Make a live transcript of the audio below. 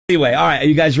Anyway, all right, are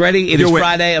you guys ready? It is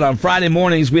Friday, and on Friday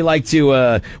mornings, we like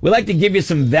to give you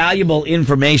some valuable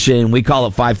information. We call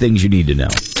it 5 things you need to know.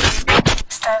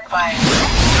 Stand by.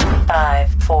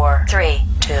 5, 4, 3,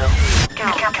 2.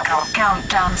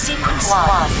 Countdown sequence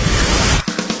 1.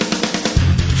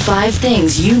 5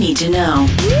 things you need to know.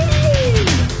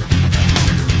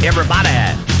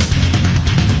 Everybody.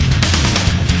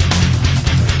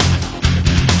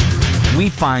 We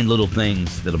find little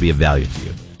things that'll be of value to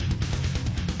you.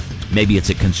 Maybe it's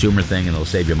a consumer thing and it'll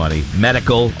save you money.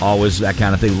 Medical, always that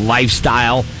kind of thing.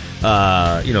 Lifestyle,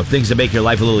 things that make your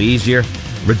life a little easier.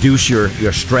 Reduce your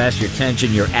stress, your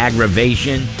tension, your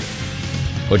aggravation.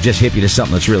 Or just hit you to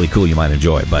something that's really cool you might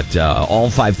enjoy. But all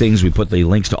 5 things, we put the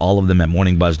links to all of them at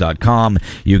morningbuzz.com.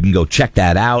 You can go check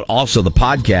that out. Also, the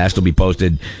podcast will be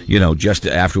posted, just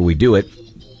after we do it.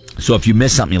 So if you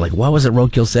miss something, you're like, what was it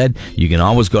Roadkill said? You can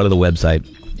always go to the website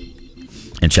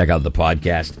and check out the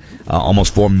podcast.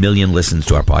 Almost 4 million listens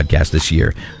to our podcast this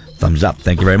year. Thumbs up.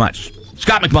 Thank you very much.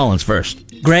 Scott McMullen's first.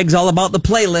 Greg's all about the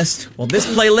playlist. Well, this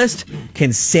playlist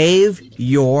can save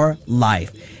your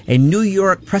life. A New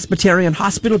York Presbyterian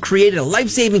hospital created a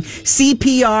life-saving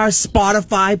CPR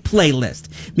Spotify playlist.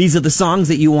 These are the songs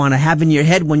that you want to have in your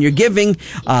head when you're giving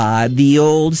the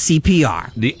old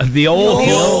CPR. The old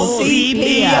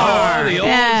CPR. The old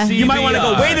CPR. You might want to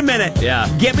go, wait a minute. Yeah.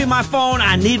 Get me my phone.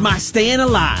 I need my staying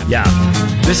alive. Yeah.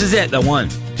 This is it. The 1,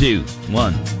 2,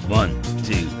 1, 1,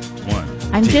 2, 1.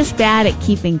 I'm just bad at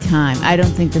keeping time. I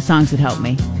don't think the songs would help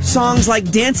me. Songs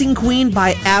like Dancing Queen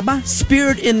by ABBA,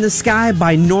 Spirit in the Sky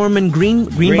by Norman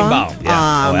Greenbaum.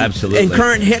 Yeah. Absolutely. And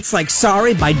current hits like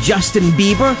Sorry by Justin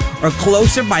Bieber or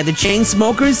Closer by the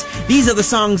Chainsmokers. These are the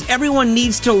songs everyone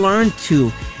needs to learn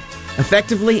to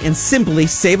effectively and simply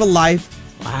save a life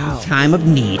in time of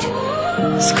need.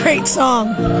 It's a great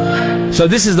song. So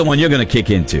this is the one you're going to kick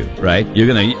into, right? I'm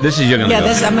going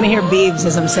to hear Biebs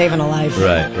as I'm saving a life.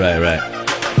 Right.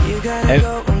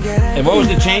 And what was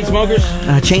the Chainsmokers?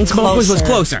 Chainsmokers was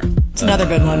Closer. It's another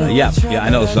good one. Yeah, I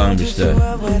know the song.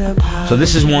 So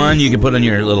this is one you can put on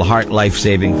your little heart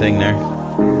life-saving thing there.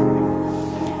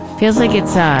 Feels like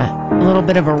it's a little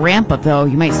bit of a ramp up, though.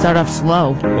 You might start off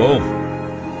slow. Oh.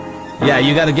 Yeah,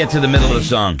 you got to get to the middle of the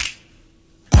song.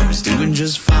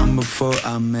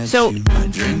 So,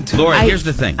 Laura, here's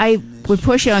the thing. I would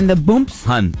push on the boomps.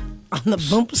 Hun, On the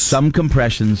bumps. some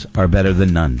compressions are better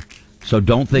than none. So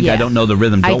don't think I don't know the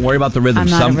rhythm. Don't worry about the rhythm.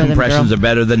 Some compressions are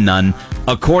better than none,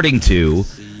 according to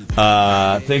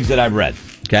things that I've read.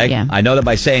 Okay? Yeah. I know that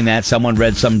by saying that, someone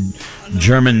read some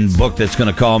German book that's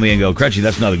going to call me and go, Crutchy,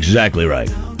 that's not exactly right.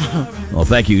 Well,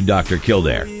 thank you, Dr.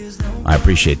 Kildare. I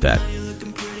appreciate that.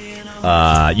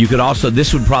 You could also,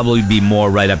 this would probably be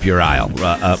more right up your aisle,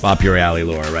 up your alley,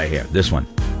 Laura, right here. This one.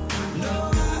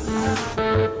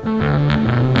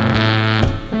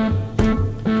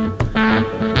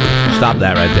 Stop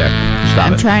that right there.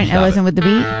 Stop it. I wasn't with the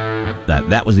beat.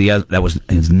 That was the other.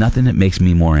 There's nothing that makes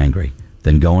me more angry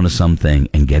than going to something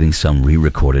and getting some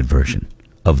re-recorded version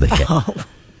of the hit.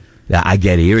 Yeah, I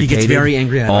get irritated. He gets very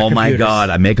angry at our my computers. God,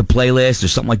 I make a playlist or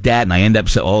something like that, and I end up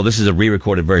saying, "Oh, this is a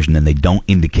re-recorded version," and they don't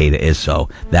indicate it is so.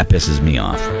 That pisses me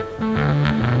off.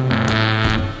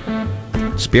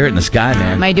 Spirit in the Sky,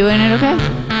 man. Am I doing it okay?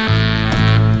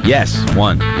 Yes,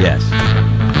 1. Yes.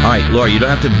 All right, Laura, you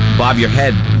don't have to bob your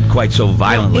head quite so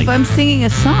violently. If I'm singing a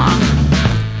song,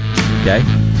 Okay.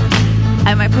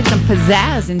 I might put some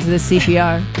pizzazz into the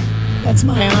CPR. That's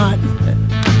my aunt.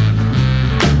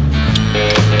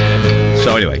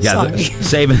 So anyway, yeah,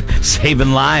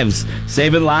 saving lives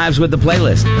with the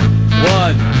playlist.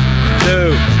 1,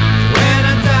 2.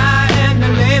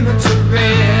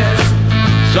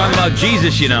 Song about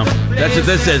Jesus, That's what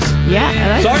this is. Yeah, I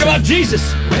like Song it. about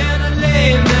Jesus.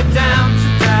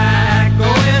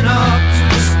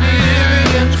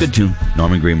 It's a good tune.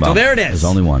 Norman Greenbaum. So there it is. There's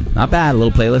only one. Not bad. A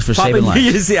little playlist for saving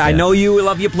lives. I know you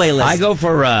love your playlist. I go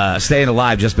for Staying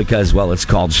Alive just because, well, it's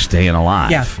called Staying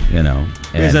Alive. Yeah.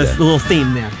 There's a little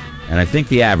theme there. And I think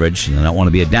the average, and I don't want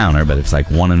to be a downer, but it's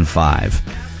like 1 in 5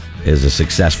 is a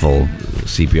successful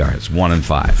CPR. It's 1 in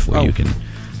 5 where you can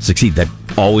succeed. That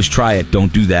always try it.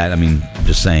 Don't do that. I mean, I'm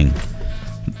just saying,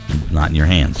 not in your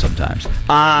hands sometimes. All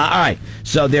right.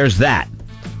 So there's that.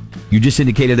 You just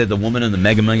indicated that the woman in the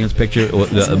Mega Millions picture,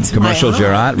 the commercial's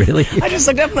your aunt, really? I just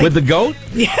looked up with the goat?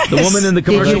 Yes. The woman in the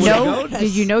commercial with the goat?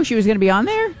 Did you know she was going to be on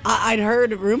there? I'd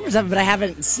heard rumors of it, but I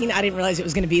haven't seen it. I didn't realize it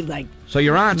was going to be like... So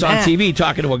your aunt's on TV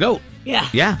talking to a goat? Yeah.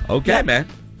 Yeah, okay, man.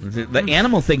 The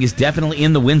animal thing is definitely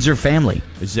in the Windsor family.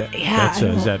 Is that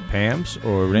Pam's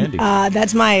or Randy's?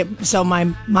 That's my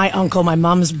uncle, my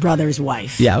mom's brother's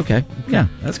wife. Yeah, okay. Yeah,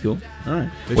 that's cool. All right.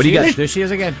 What do you got? There she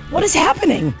is again. What is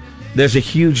happening? there's a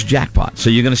huge jackpot. So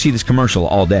you're going to see this commercial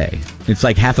all day. It's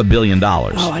like $500 million.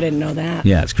 Oh, I didn't know that.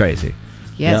 Yeah, it's crazy.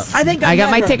 Yes. I think I got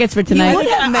met my her. tickets for tonight. You would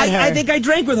have have met her. I think I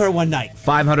drank with her one night.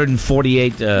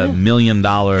 $548 million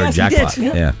Yes, you jackpot.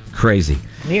 did. Yeah, crazy.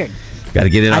 Weird. Got to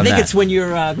get in on I think that. it's when your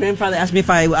grandfather asked me if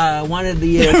I wanted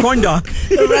the corn dog.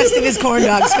 The rest of his corn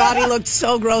dog. Scotty looked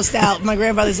so grossed out. My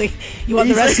grandfather's like, "You want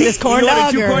the rest of this corn he wanted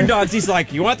dog?" 2 or- corn dogs. He's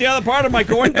like, "You want the other part of my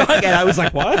corn dog?" And I was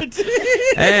like, "What?"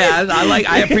 Hey,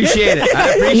 I appreciate it. I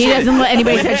appreciate He it. doesn't let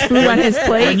anybody touch food on his When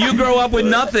plate. you grow up with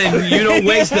nothing, you don't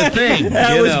waste a thing.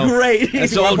 That you was know. great.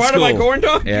 That's You want old part school. of my corn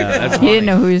dog? Yeah, that's He didn't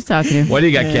know who he was talking to. What do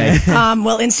you got, Kay?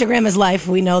 Well, Instagram is life.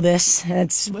 We know this.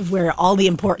 That's where all the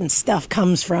important stuff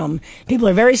comes from. People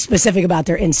are very specific about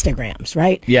their Instagrams,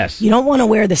 right? Yes. You don't want to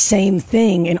wear the same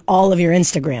thing in all of your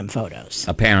Instagram photos.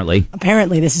 Apparently.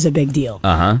 Apparently, this is a big deal.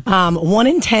 1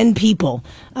 in 10 people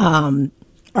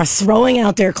are throwing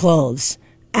out their clothes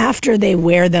after they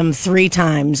wear them 3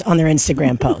 times on their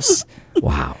Instagram posts.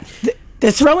 Wow. They're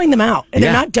throwing them out and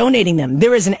they're Yeah. not donating them.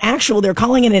 There is they're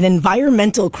calling it an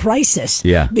environmental crisis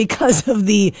Yeah. because of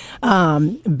the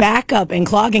backup and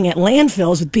clogging at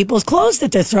landfills with people's clothes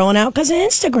that they're throwing out because of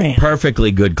Instagram. Perfectly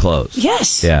good clothes.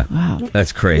 Yes. Yeah. Wow.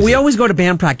 That's crazy. We always go to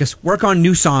band practice, work on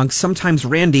new songs. Sometimes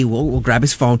Randy will grab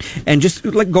his phone and just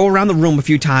like go around the room a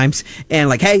few times and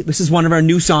like, hey, this is one of our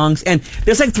new songs. And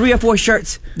there's like 3 or 4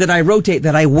 shirts that I rotate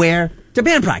that I wear to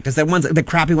band practice. The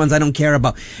crappy ones I don't care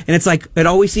about. And it's like, it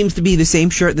always seems to be the same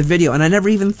shirt, the video. And I never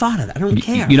even thought of it. I don't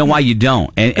care. You know why you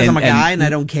don't? Because I'm a guy and I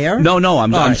don't care? No,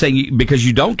 I'm right. saying because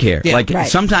you don't care. Yeah. Like Right.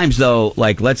 sometimes though,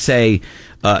 like let's say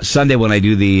Sunday when I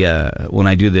do the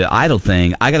Idol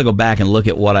thing, I got to go back and look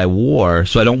at what I wore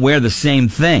so I don't wear the same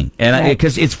thing. And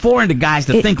because it's foreign to guys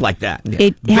to think like that.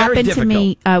 It Very happened difficult. to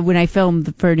me when I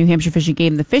filmed for New Hampshire Fishing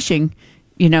Game, the fishing,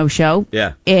 show.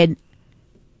 Yeah. And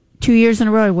 2 years in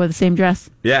a row, I wore the same dress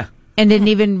Yeah. and didn't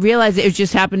even realize it. It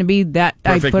just happened to be that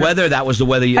Perfect weather. That was the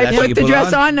weather. I That's what you put the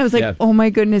dress on. on. And I was like, Yeah. oh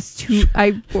my goodness,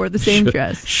 I wore the same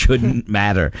dress. Shouldn't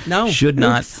matter. No. Should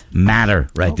not matter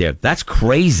right there. That's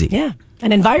crazy. Yeah.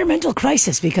 An environmental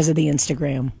crisis because of the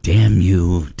Instagram. Damn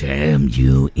you,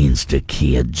 Insta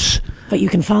kids. But you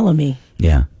can follow me.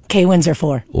 Yeah. K Windsor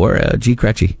 4. Or G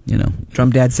Cretchy, Drum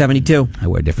Dad 72. I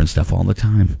wear different stuff all the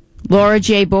time. Laura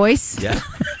J. Boyce, Yeah.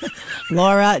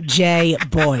 Laura J.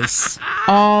 Boyce.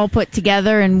 all put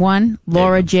together in one.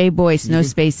 Laura J. Boyce, no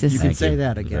spaces. You can say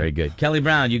that again. Very good. Kelly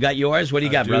Brown, you got yours? What do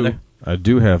you got, brother? I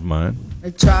do have mine. They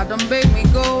tried to make me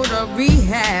go to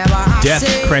rehab. I Death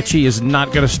said, Cretchy is not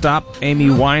going to stop Amy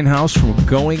Winehouse from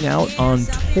going out on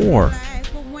tour.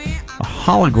 A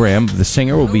hologram of the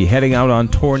singer will be heading out on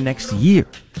tour next year.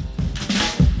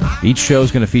 Each show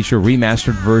is going to feature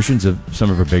remastered versions of some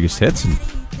of her biggest hits, and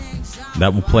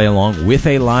that will play along with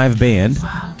a live band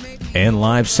and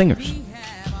live singers.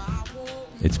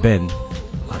 It's been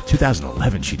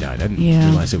 2011 she died. I didn't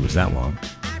realize it was that long.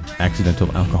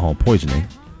 Accidental alcohol poisoning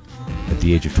at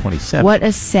the age of 27. What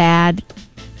a sad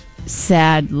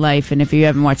life. And if you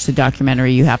haven't watched the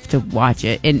documentary, you have to watch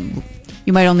it. And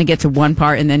you might only get to one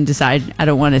part and then decide, I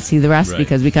don't want to see the rest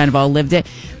because we kind of all lived it.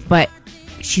 But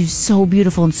she's so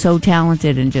beautiful and so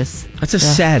talented and just... That's a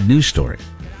sad news story.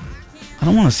 I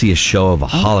don't want to see a show of a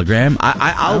hologram.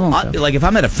 I'll like if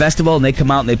I'm at a festival and they come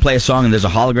out and they play a song and there's a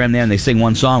hologram there and they sing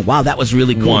one song. Wow, that was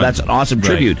really cool. One. That's an awesome Right.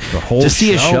 tribute. The whole to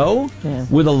see a show? show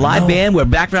with a live band where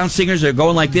background singers are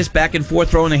going like this back and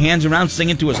forth, throwing their hands around,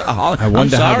 singing to a hologram. I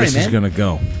wonder I'm sorry, how this man. is going to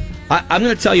go. I'm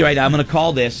going to tell you right now. I'm going to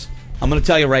call this. I'm going to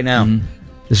tell you right now.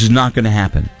 This is not going to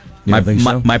happen. You don't think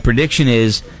so? My prediction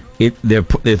is they're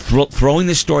throwing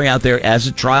this story out there as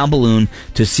a trial balloon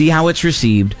to see how it's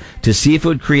received, to see if it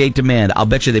would create demand. I'll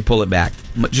bet you they pull it back.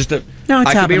 No, it's I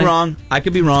could happening. be wrong. I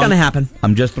could be wrong. It's going to happen.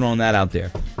 I'm just throwing that out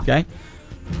there. Okay?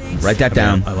 Write that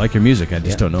down. I like your music. I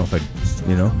just don't know if I.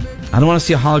 I don't want to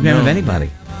see a hologram of No.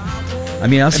 anybody. I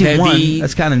mean, I'll see Maybe- one.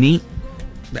 That's kind of neat.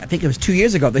 I think it was 2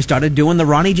 years ago they started doing the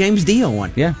Ronnie James Dio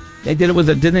one. Yeah. They did it with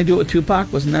didn't they do it with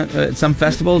Tupac? Wasn't that at some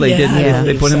festival? They Yeah, did. I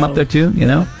They put him believe up there too.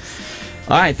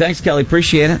 All right, thanks, Kelly.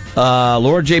 Appreciate it.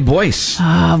 Laura J. Boyce.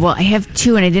 well, I have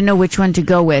two, and I didn't know which one to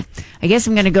go with. I guess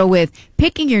I'm going to go with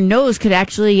picking your nose could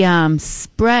actually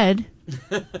spread.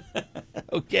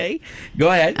 Okay, go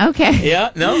ahead. Okay.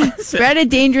 Yeah, no. Spread a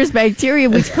dangerous bacteria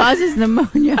which causes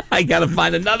pneumonia. I got to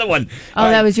find another one. Oh,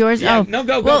 that was yours? Yeah, Oh, no,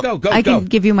 go. I can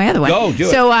give you my other one. Go, do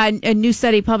it. So, a new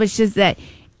study published is that,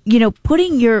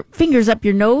 putting your fingers up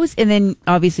your nose and then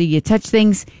obviously you touch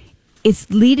things, it's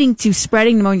leading to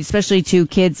spreading pneumonia, especially to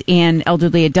kids and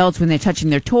elderly adults when they're touching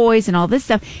their toys and all this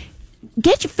stuff.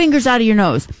 Get your fingers out of your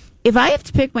nose. if I have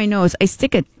to pick my nose, I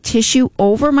stick a tissue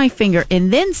over my finger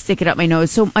and then stick it up my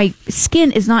nose so my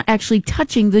skin is not actually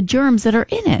touching the germs that are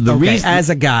in it. The Okay, reason, as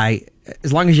a guy,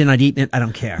 as long as you're not eating it, I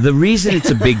don't care. the reason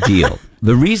it's a big deal,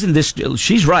 the reason this,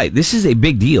 she's right, this is a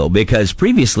big deal because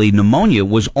previously pneumonia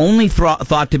was only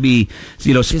thought to be,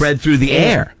 spread through the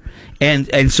air.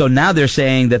 And so now they're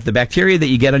saying that the bacteria that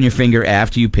you get on your finger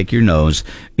after you pick your nose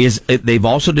they've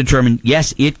also determined,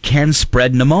 yes, it can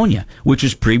spread pneumonia, which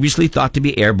was previously thought to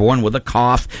be airborne with a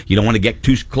cough. You don't want to get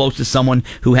too close to someone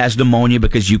who has pneumonia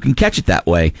because you can catch it that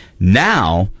way.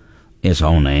 Now, it's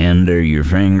only under your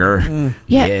finger.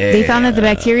 Yeah, they found that the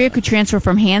bacteria could transfer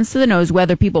from hands to the nose,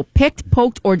 whether people picked,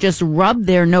 poked, or just rubbed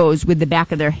their nose with the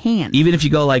back of their hand. Even if you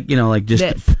go just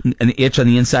This. an itch on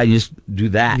the inside, you just do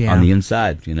that on the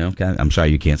inside, I'm sorry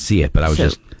you can't see it, but I was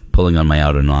just pulling on my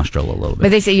outer nostril a little bit. But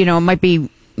they say, it might be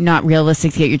not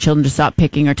realistic to get your children to stop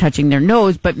picking or touching their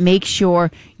nose, but make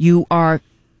sure you are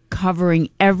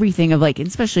covering everything of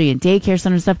especially in daycare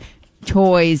center stuff,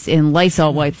 toys and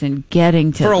Lysol wipes and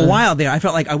getting to For a while there, I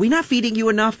felt like, are we not feeding you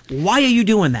enough? Why are you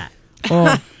doing that?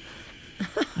 I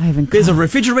haven't. There's a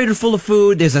refrigerator full of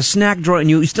food. There's a snack drawer, and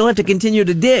you still have to continue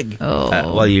to dig.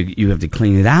 Well, you have to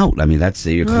clean it out. I mean,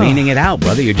 you're cleaning it out,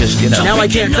 brother. You're just, Now I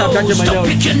can't stop touching my Don't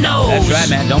nose. pick your nose. That's right,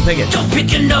 man. Don't pick it. Don't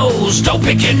pick your nose. Don't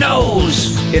pick your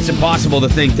nose. It's impossible to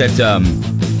think that.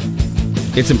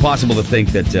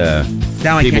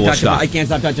 Now I people can't will touch stop. I can't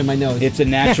stop touching my nose. It's a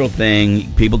natural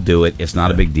thing. People do it. It's not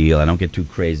a big deal. I don't get too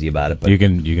crazy about it. But You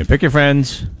can pick your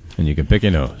friends and you can pick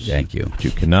your nose. thank you. But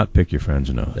you cannot pick your friend's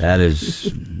nose. That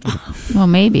is. Well,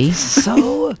 maybe.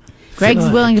 So Greg's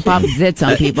willing to pop zits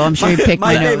on people. I'm sure he'd pick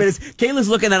my My favorite nose. is Kayla's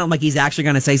looking at him like he's actually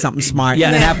going to say something smart. Yeah.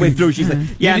 And then halfway through, she's like,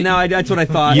 "Yeah, no, that's what I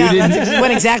thought." You yeah, didn't.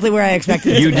 went exactly where I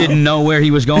expected. You didn't know where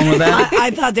he was going with that. I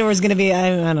thought there was going to be.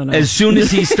 I don't know. As soon as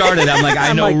he started, I'm like,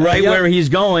 I know like, right yep. where he's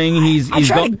going. He's I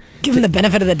try going. to give him the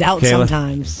benefit of the doubt Kayla?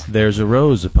 sometimes. There's a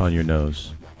rose upon your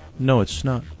nose. No, it's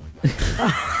not.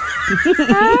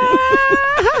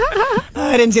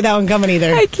 I didn't see that one coming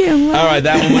either. I can't. All right,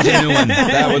 that one was a new one.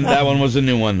 That one was a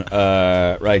new one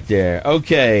right there.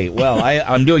 Okay, well,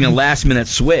 I'm doing a last minute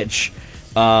switch.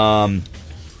 The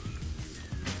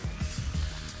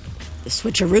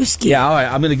switcherooski. Yeah, all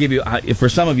right. I'm going to give you, for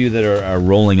some of you that are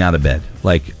rolling out of bed,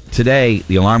 like today,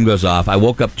 the alarm goes off. I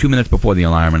woke up 2 minutes before the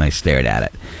alarm and I stared at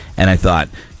it. And I thought,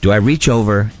 do I reach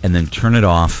over and then turn it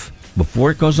off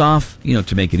before it goes off,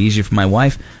 to make it easier for my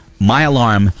wife? My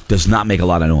alarm does not make a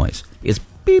lot of noise. It's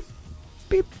beep,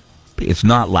 beep, beep. It's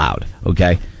not loud,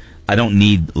 okay? I don't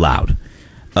need loud.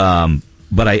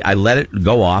 But I let it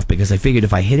go off because I figured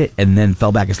if I hit it and then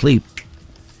fell back asleep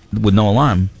with no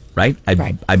alarm, right?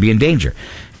 I'd be in danger.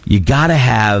 You got to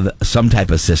have some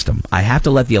type of system. I have to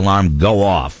let the alarm go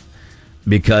off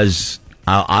because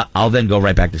I'll then go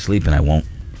right back to sleep and I won't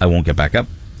get back up.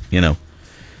 There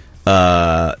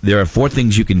are 4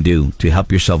 things you can do to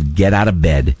help yourself get out of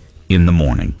bed in the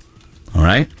morning. All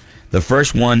right. The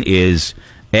first one is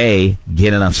get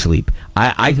enough sleep.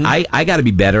 I got to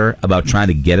be better about trying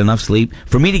to get enough sleep.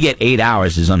 For me to get 8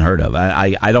 hours is unheard of.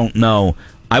 I don't know.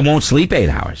 I won't sleep 8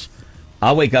 hours.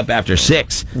 I'll wake up after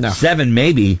 6, 7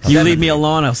 maybe. You leave me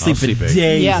alone, I'll sleep for days.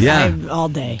 Yeah. All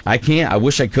day. I can't. I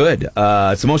wish I could.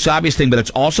 It's the most obvious thing, but it's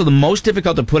also the most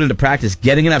difficult to put into practice.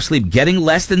 Getting enough sleep, getting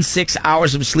less than 6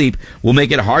 hours of sleep will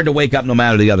make it hard to wake up no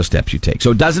matter the other steps you take.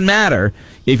 So it doesn't matter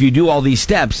if you do all these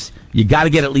steps. You got to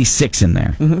get at least 6 in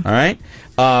there. All right?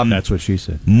 That's what she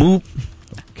said. Move.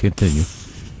 Continue.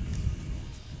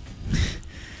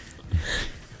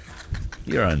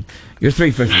 You're 3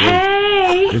 for 3.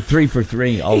 You're 3 for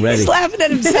 3 already. He's laughing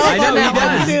at himself I know on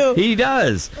that one too. he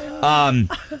does.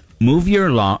 Move your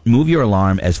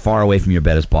alarm as far away from your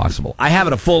bed as possible. I have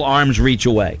it a full arm's reach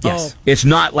away. Yes. It's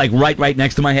not like right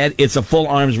next to my head. It's a full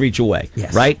arm's reach away.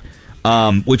 Yes. Right?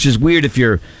 Which is weird if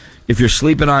you're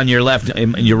sleeping on your left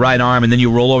and your right arm and then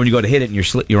you roll over and you go to hit it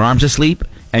and your arm's asleep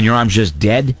and your arm's just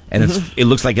dead and it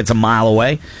looks like it's a mile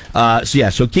away.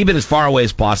 So keep it as far away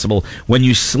as possible. When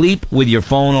you sleep with your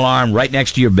phone alarm right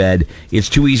next to your bed, it's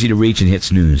too easy to reach and hit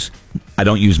snooze. I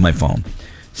don't use my phone.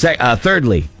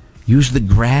 Thirdly, use the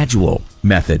gradual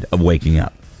method of waking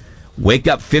up. Wake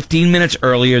up 15 minutes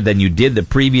earlier than you did the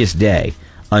previous day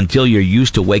until you're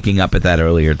used to waking up at that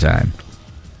earlier time.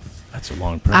 That's a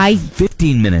long process.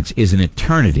 15 minutes is an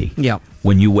eternity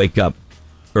when you wake up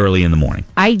early in the morning.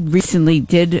 I recently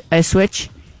did a switch,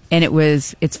 and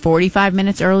it's 45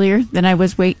 minutes earlier than I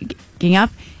was waking up,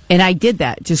 and I did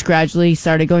that. Just gradually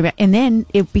started going back, and then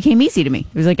it became easy to me.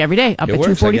 It was like every day up It at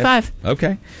works, 2:45.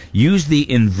 Okay. Use the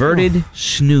inverted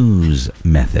snooze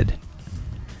method.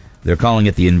 They're calling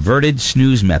it the inverted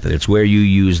snooze method. It's where you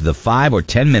use the 5 or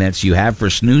 10 minutes you have for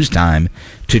snooze time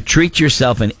to treat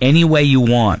yourself in any way you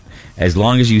want, as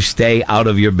long as you stay out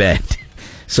of your bed.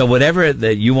 So whatever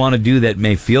that you want to do that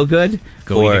may feel good,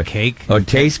 Go eat a cake, or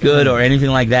taste good, or anything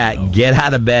like that, get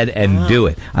out of bed and do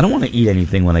it. I don't want to eat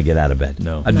anything when I get out of bed.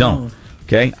 No. I don't.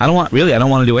 Okay? I don't want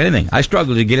to do anything. I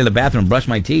struggle to get in the bathroom and brush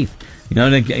my teeth. You know,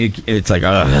 it's like,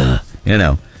 you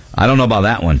know. I don't know about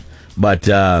that one. But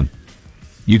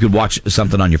you could watch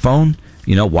something on your phone.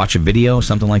 You know, watch a video,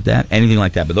 something like that, anything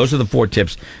like that. But those are the 4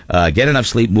 tips. Get enough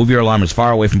sleep, move your alarm as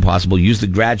far away from possible, use the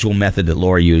gradual method that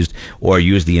Laura used, or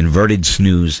use the inverted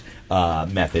snooze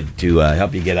method to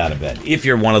help you get out of bed. If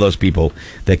you're one of those people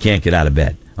that can't get out of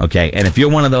bed, okay? And if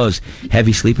you're one of those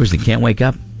heavy sleepers that can't wake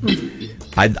up,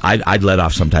 I'd let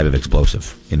off some type of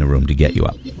explosive in the room to get you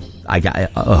up. I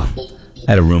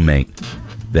had a roommate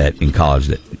that in college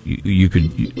that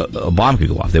a bomb could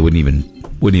go off. They wouldn't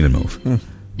even move.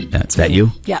 Is that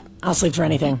you? Yeah, I'll sleep through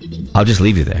anything. I'll just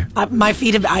leave you there.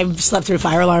 I've slept through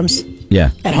fire alarms.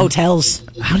 Yeah. At hotels.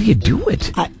 How do you do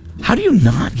it? How do you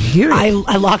not hear it?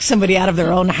 I locked somebody out of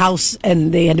their own house,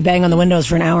 and they had to bang on the windows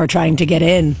for an hour trying to get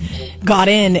in. Got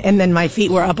in, and then my feet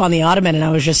were up on the ottoman, and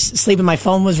I was just sleeping. My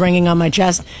phone was ringing on my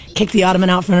chest. Kicked the ottoman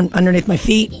out from underneath my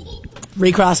feet.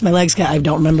 Recrossed my legs. I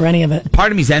don't remember any of it.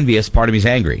 Part of me's envious, part of me's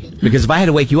angry. Because if I had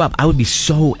to wake you up, I would be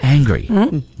so angry.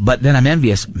 Mm-hmm. But then I'm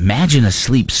envious. Imagine a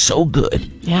sleep so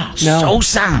good. Yeah. So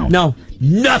sound. No.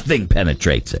 Nothing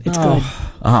penetrates it. It's good.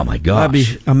 Oh, my gosh. That'd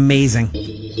be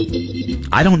amazing.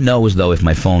 I don't know as though if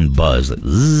my phone buzzed,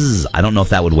 zzz, I don't know if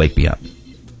that would wake me up.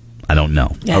 I don't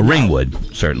know. Yeah, a ring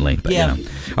would, certainly. But, Yeah. you know.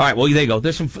 All right, well, there you go.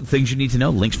 There's some things you need to know.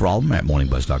 Links for all of them at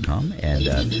morningbuzz.com. And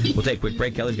we'll take a quick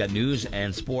break. Kelly's got news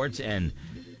and sports. And,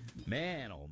 man,